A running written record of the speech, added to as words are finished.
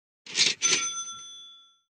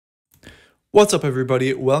What's up,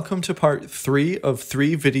 everybody? Welcome to part 3 of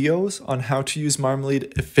 3 videos on how to use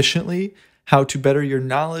Marmalead efficiently, how to better your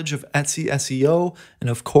knowledge of Etsy SEO, and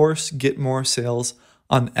of course, get more sales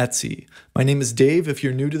on Etsy. My name is Dave. If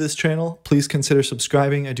you're new to this channel, please consider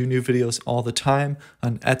subscribing. I do new videos all the time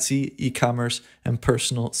on Etsy, e-commerce, and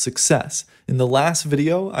personal success. In the last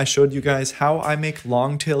video, I showed you guys how I make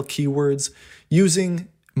long tail keywords using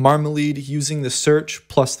Marmalead, using the search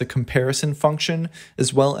plus the comparison function,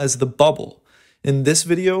 as well as the bubble. In this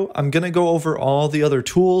video, I'm going to go over all the other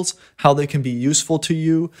tools, how they can be useful to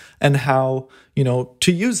you, and how,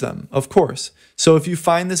 to use them, of course. So if you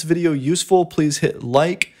find this video useful, please hit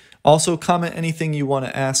like. Also, comment anything you want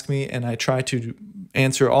to ask me, and I try to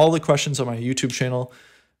answer all the questions on my YouTube channel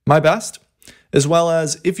my best. As well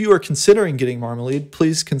as, if you are considering getting Marmalead,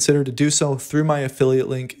 please consider to do so through my affiliate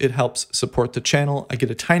link. It helps support the channel. I get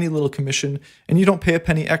a tiny little commission, and you don't pay a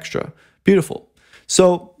penny extra. Beautiful.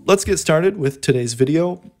 So let's get started with today's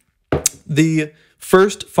video. The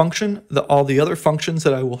first function, all the other functions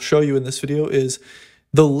that I will show you in this video is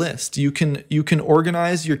the list. You can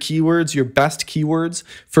organize your keywords, your best keywords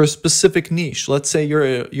for a specific niche. Let's say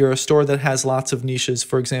you're a store that has lots of niches.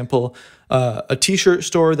 For example, a t-shirt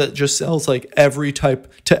store that just sells like every type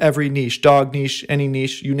to every niche, dog niche, any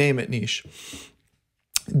niche, you name it niche.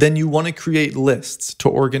 Then you want to create lists to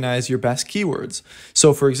organize your best keywords.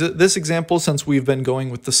 So for this example, since we've been going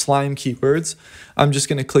with the slime keywords, I'm just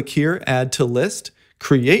going to click here, add to list,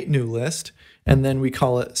 create new list, and then we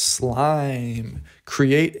call it slime,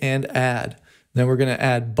 create and add. Then we're going to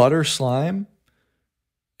add butter slime.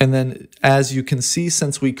 And then as you can see,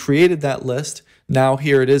 since we created that list, now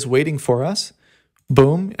here it is waiting for us.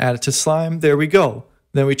 Boom, add it to slime. There we go.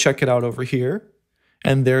 Then we check it out over here.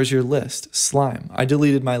 And there's your list, slime. I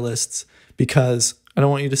deleted my lists because I don't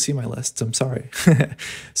want you to see my lists. I'm sorry.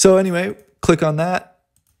 So anyway, click on that.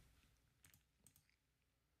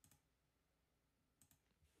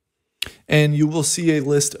 And you will see a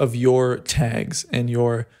list of your tags and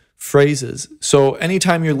your phrases. So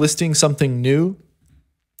anytime you're listing something new,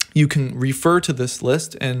 you can refer to this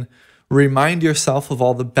list and remind yourself of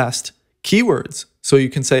all the best keywords. So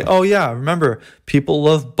you can say, oh yeah, remember, people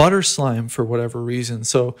love butter slime for whatever reason.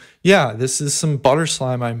 So yeah, this is some butter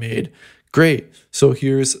slime I made. Great. So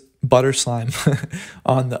here's butter slime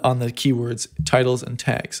on the keywords, titles, and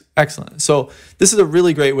tags. Excellent. So this is a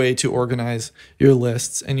really great way to organize your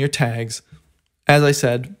lists and your tags. As I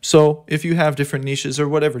said, so if you have different niches or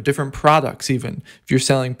whatever, different products even, if you're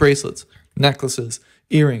selling bracelets, necklaces,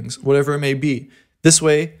 earrings, whatever it may be, this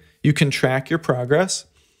way you can track your progress.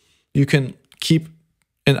 You can keep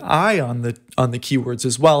an eye on the keywords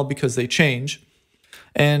as well because they change,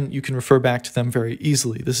 and you can refer back to them very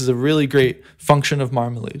easily. This is a really great function of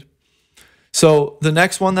Marmalead. So the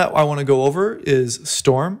next one that I want to go over is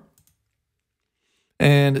Storm.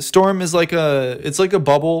 And Storm is it's like a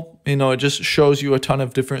bubble. It just shows you a ton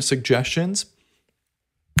of different suggestions.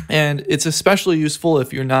 And it's especially useful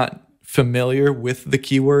if you're not familiar with the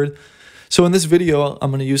keyword. So in this video,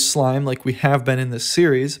 I'm going to use slime like we have been in this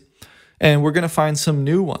series. And we're going to find some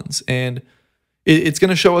new ones. And it's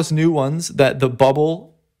going to show us new ones that the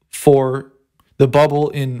bubble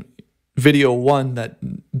in video 1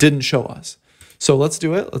 that didn't show us. So let's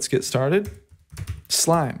do it. Let's get started.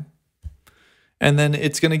 Slime. And then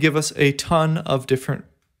it's going to give us a ton of different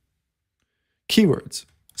keywords.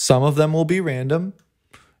 Some of them will be random.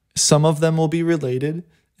 Some of them will be related.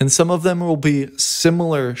 And some of them will be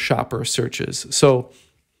similar shopper searches. So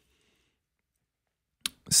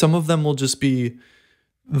some of them will just be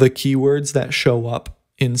the keywords that show up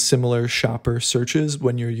in similar shopper searches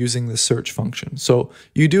when you're using the search function. So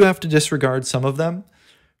you do have to disregard some of them.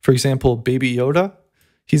 For example, Baby Yoda,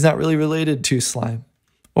 he's not really related to slime.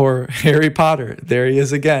 Or Harry Potter, there he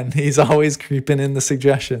is again. He's always creeping in the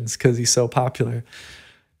suggestions because he's so popular.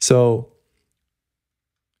 So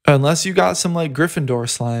unless you got some like Gryffindor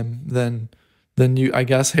slime, then I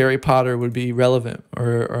guess Harry Potter would be relevant,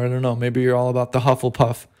 or I don't know, maybe you're all about the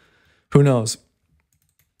Hufflepuff. Who knows?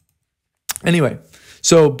 Anyway,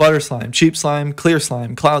 so butter slime, cheap slime, clear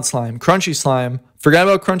slime, cloud slime, crunchy slime. Forgot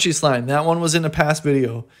about crunchy slime. That one was in a past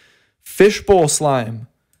video. Fishbowl slime.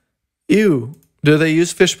 Ew. Do they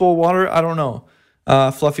use fishbowl water? I don't know.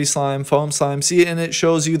 Fluffy slime, foam slime. See, and it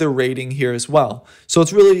shows you the rating here as well. So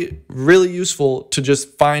it's really, really useful to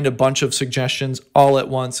just find a bunch of suggestions all at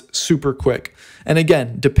once, super quick. And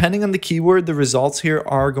again, depending on the keyword, the results here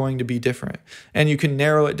are going to be different. And you can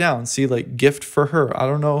narrow it down. See, like gift for her. I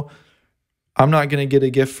don't know. I'm not going to get a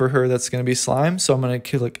gift for her that's going to be slime. So I'm going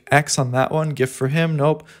to click X on that one. Gift for him.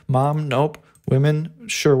 Nope. Mom. Nope. Women.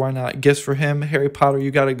 Sure, why not? Gifts for him. Harry Potter,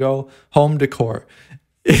 you got to go. Home decor.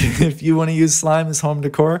 If you want to use slime as home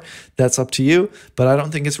decor, that's up to you, but I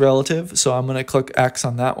don't think it's relative, so I'm going to click X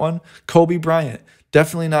on that one. Kobe Bryant,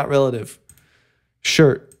 definitely not relative.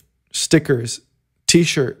 Shirt, stickers,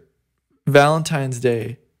 t-shirt, Valentine's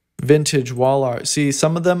Day, vintage wall art. See,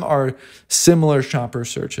 some of them are similar shopper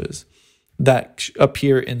searches that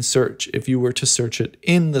appear in search if you were to search it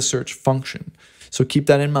in the search function. So keep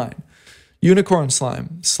that in mind. Unicorn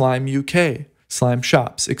slime, slime UK, slime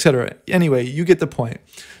shops, etc. Anyway, you get the point.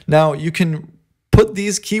 Now you can put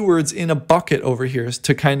these keywords in a bucket over here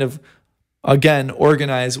to kind of, again,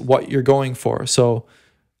 organize what you're going for. So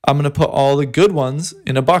I'm going to put all the good ones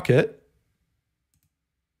in a bucket.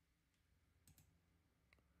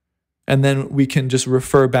 And then we can just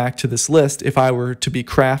refer back to this list if I were to be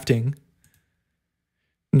crafting.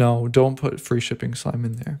 No, don't put free shipping slime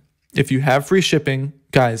in there. If you have free shipping,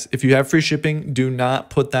 guys, if you have free shipping, do not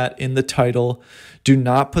put that in the title. Do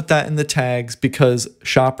not put that in the tags because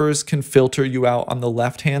shoppers can filter you out on the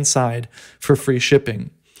left-hand side for free shipping.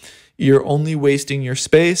 You're only wasting your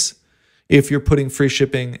space if you're putting free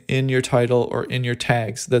shipping in your title or in your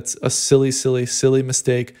tags. That's a silly, silly, silly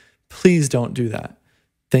mistake. Please don't do that.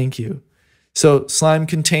 Thank you. So slime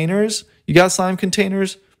containers, you got slime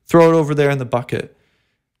containers? Throw it over there in the bucket.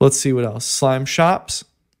 Let's see what else. Slime shops.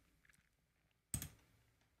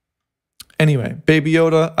 Anyway, Baby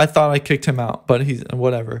Yoda, I thought I kicked him out, but he's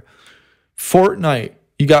whatever. Fortnite.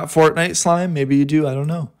 You got Fortnite slime? Maybe you do. I don't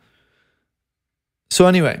know. So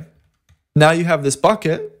anyway, now you have this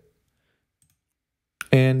bucket,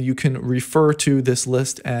 and you can refer to this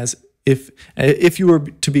list as if you were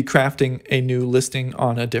to be crafting a new listing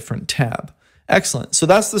on a different tab. Excellent. So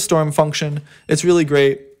that's the storm function. It's really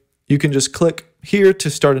great. You can just click here to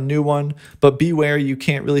start a new one, but beware, you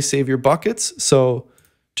can't really save your buckets. So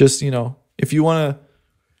just, if you want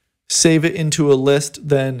to save it into a list,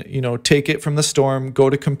 then, take it from the storm, go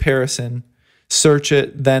to comparison, search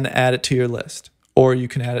it, then add it to your list. Or you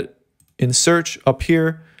can add it in search up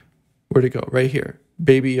here. Where'd it go? Right here.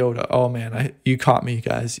 Baby Yoda. Oh man, you caught me,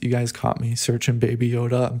 guys. You guys caught me searching Baby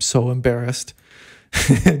Yoda. I'm so embarrassed.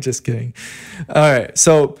 Just kidding. All right,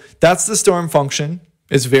 so that's the storm function.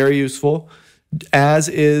 It's very useful, as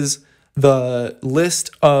is the list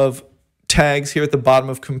of tags here at the bottom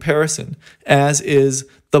of comparison, as is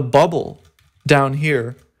the bubble down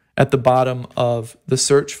here at the bottom of the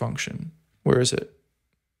search function. Where is it?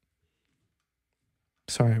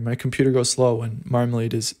 Sorry, my computer goes slow when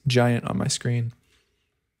Marmalead is giant on my screen.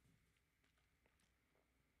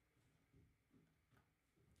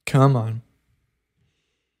 Come on.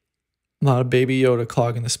 A lot of Baby Yoda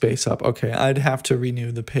clogging the space up. Okay, I'd have to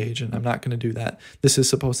renew the page, and I'm not going to do that. This is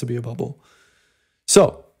supposed to be a bubble.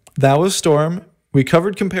 So that was Storm. We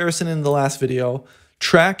covered comparison in the last video.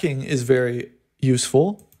 Tracking is very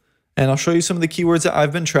useful, and I'll show you some of the keywords that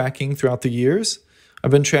I've been tracking throughout the years.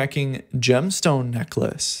 I've been tracking gemstone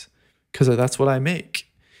necklace because that's what I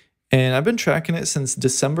make. And I've been tracking it since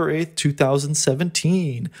December 8th,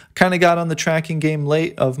 2017. Kind of got on the tracking game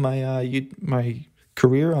late of my my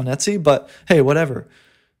career on Etsy, but hey, whatever.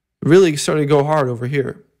 Really started to go hard over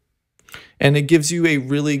here. And it gives you a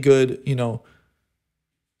really good,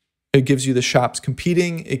 it gives you the shops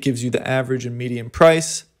competing. It gives you the average and median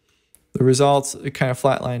price. The results, it kind of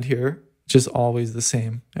flatlined here. Just always the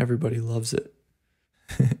same. Everybody loves it.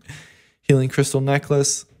 Healing crystal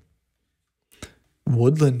necklace.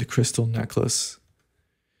 Woodland crystal necklace.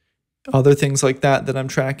 Other things like that I'm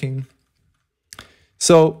tracking.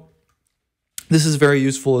 So this is very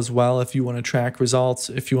useful as well if you want to track results,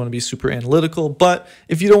 if you want to be super analytical. But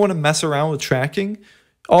if you don't want to mess around with tracking,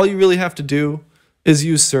 all you really have to do is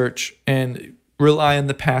use search and rely on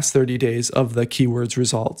the past 30 days of the keywords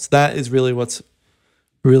results. That is really what's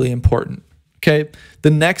really important. Okay.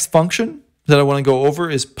 The next function that I want to go over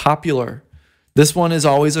is popular. This one is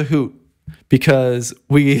always a hoot because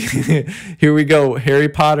here we go. Harry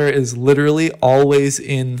Potter is literally always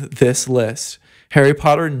in this list. Harry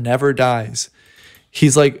Potter never dies.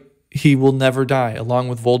 He's like, he will never die along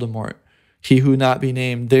with Voldemort. He who not be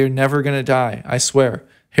named. They're never going to die. I swear.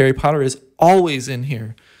 Harry Potter is always in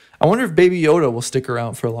here. I wonder if Baby Yoda will stick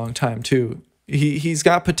around for a long time too. He's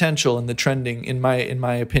got potential in the trending, in my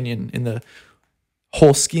opinion, in the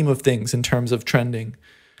whole scheme of things in terms of trending.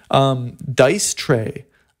 Dice tray.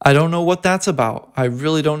 I don't know what that's about. I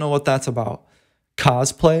really don't know what that's about.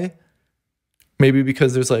 Cosplay. Maybe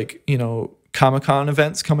because there's Comic-Con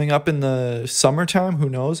events coming up in the summertime. Who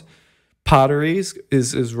knows? Potteries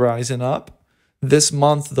is rising up. This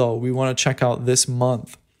month, though, we want to check out this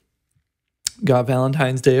month. Got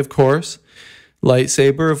Valentine's Day, of course.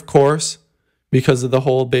 Lightsaber, of course, because of the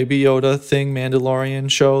whole Baby Yoda thing, Mandalorian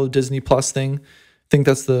show, Disney Plus thing. think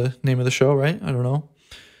that's the name of the show, right? I don't know.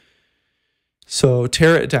 So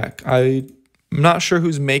Tarot deck. I'm not sure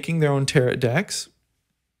who's making their own tarot decks.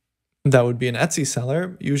 That would be an Etsy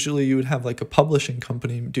seller. Usually you would have like a publishing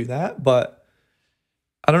company do that, but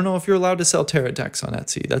I don't know if you're allowed to sell tarot decks on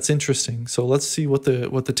Etsy. That's interesting. So let's see what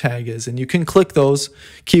the tag is. And you can click those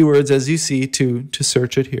keywords as you see to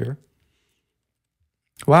search it here.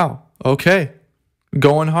 Wow. Okay.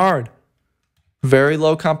 Going hard. Very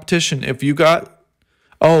low competition. If you got,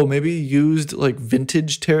 oh, maybe used like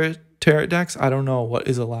vintage tarot decks. I don't know what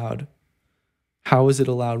is allowed. How is it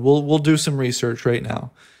allowed? We'll do some research right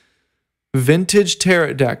now. Vintage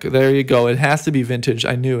tarot deck. There you go. It has to be vintage.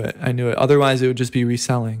 I knew it. I knew it. Otherwise, it would just be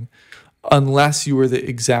reselling. Unless you were the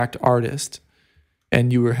exact artist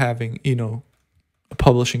and you were having, you know, a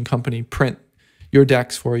publishing company print your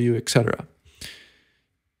decks for you, etc.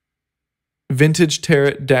 Vintage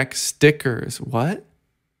tarot deck stickers. What?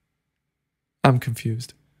 I'm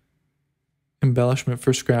confused. Embellishment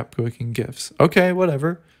for scrapbooking gifts. Okay,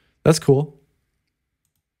 whatever. That's cool.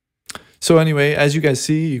 So anyway, as you guys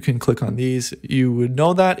see, you can click on these. You would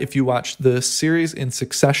know that if you watch the series in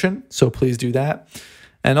succession, so please do that.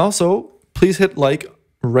 And also, please hit like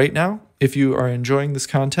right now if you are enjoying this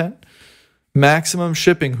content. Maximum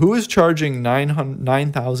shipping. Who is charging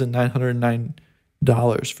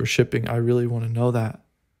 $9,909 for shipping? I really want to know that.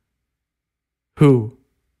 Who?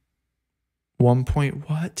 1 point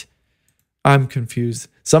what? I'm confused.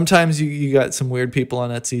 Sometimes you got some weird people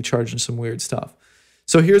on Etsy charging some weird stuff.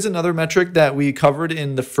 So here's another metric that we covered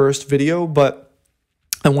in the first video, but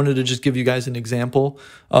I wanted to just give you guys an example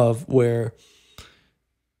of where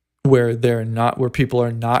people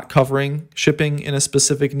are not covering shipping in a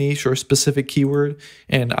specific niche or a specific keyword.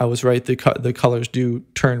 And I was right, the colors do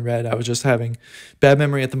turn red. I was just having bad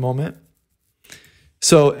memory at the moment.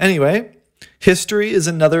 So anyway, history is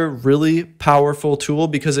another really powerful tool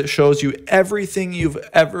because it shows you everything you've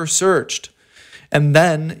ever searched. And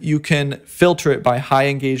then you can filter it by high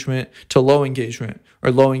engagement to low engagement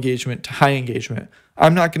or low engagement to high engagement.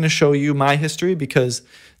 I'm not going to show you my history because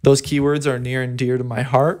those keywords are near and dear to my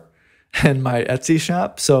heart and my Etsy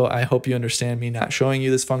shop. So I hope you understand me not showing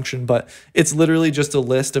you this function, but it's literally just a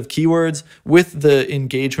list of keywords with the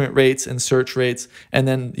engagement rates and search rates. And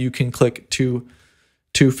then you can click to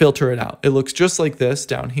filter it out. It looks just like this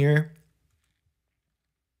down here.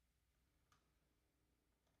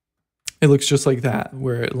 It looks just like that,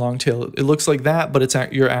 where long tail, it looks like that, but it's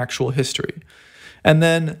your actual history. And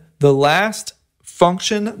then the last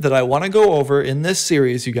function that I want to go over in this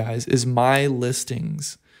series, you guys, is my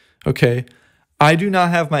listings. Okay. I do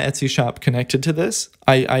not have my Etsy shop connected to this.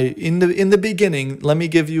 In the beginning, let me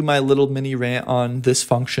give you my little mini rant on this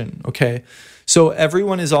function. Okay. So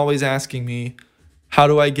everyone is always asking me, how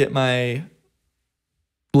do I get my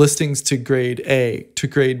listings to grade A, to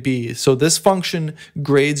grade B? So this function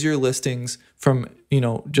grades your listings from,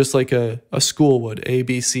 just like a school would, A,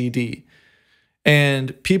 B, C, D.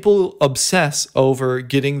 And people obsess over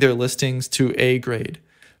getting their listings to A grade.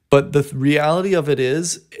 But the reality of it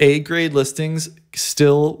is A grade listings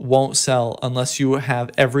still won't sell unless you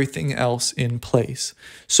have everything else in place.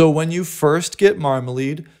 So when you first get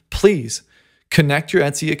Marmalead, please connect your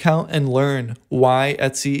Etsy account and learn why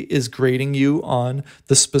Etsy is grading you on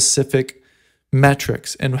the specific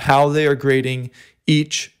metrics and how they are grading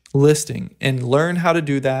each listing, and learn how to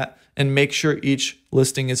do that and make sure each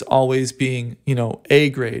listing is always being, A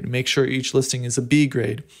grade. Make sure each listing is a B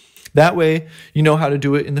grade. That way, you know how to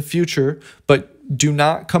do it in the future, but do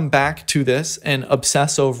not come back to this and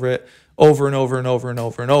obsess over it over and over and over and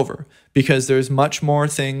over and over, because there's much more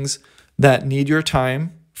things that need your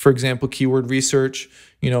time. For example, keyword research,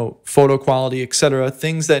 photo quality, etc.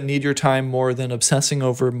 Things that need your time more than obsessing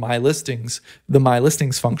over my listings. The my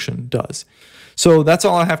listings function does. So that's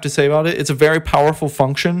all I have to say about it. It's a very powerful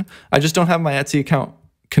function. I just don't have my Etsy account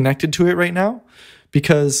connected to it right now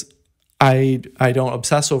because I don't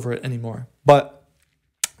obsess over it anymore. But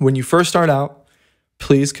when you first start out,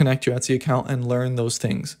 please connect your Etsy account and learn those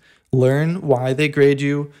things. Learn why they grade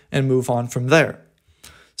you and move on from there.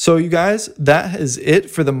 So you guys, that is it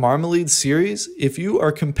for the Marmalead series. If you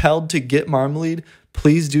are compelled to get Marmalead,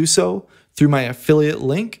 please do so through my affiliate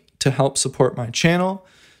link to help support my channel.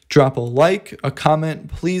 Drop a like, a comment,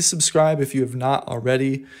 please subscribe if you have not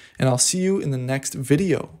already, and I'll see you in the next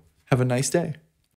video. Have a nice day.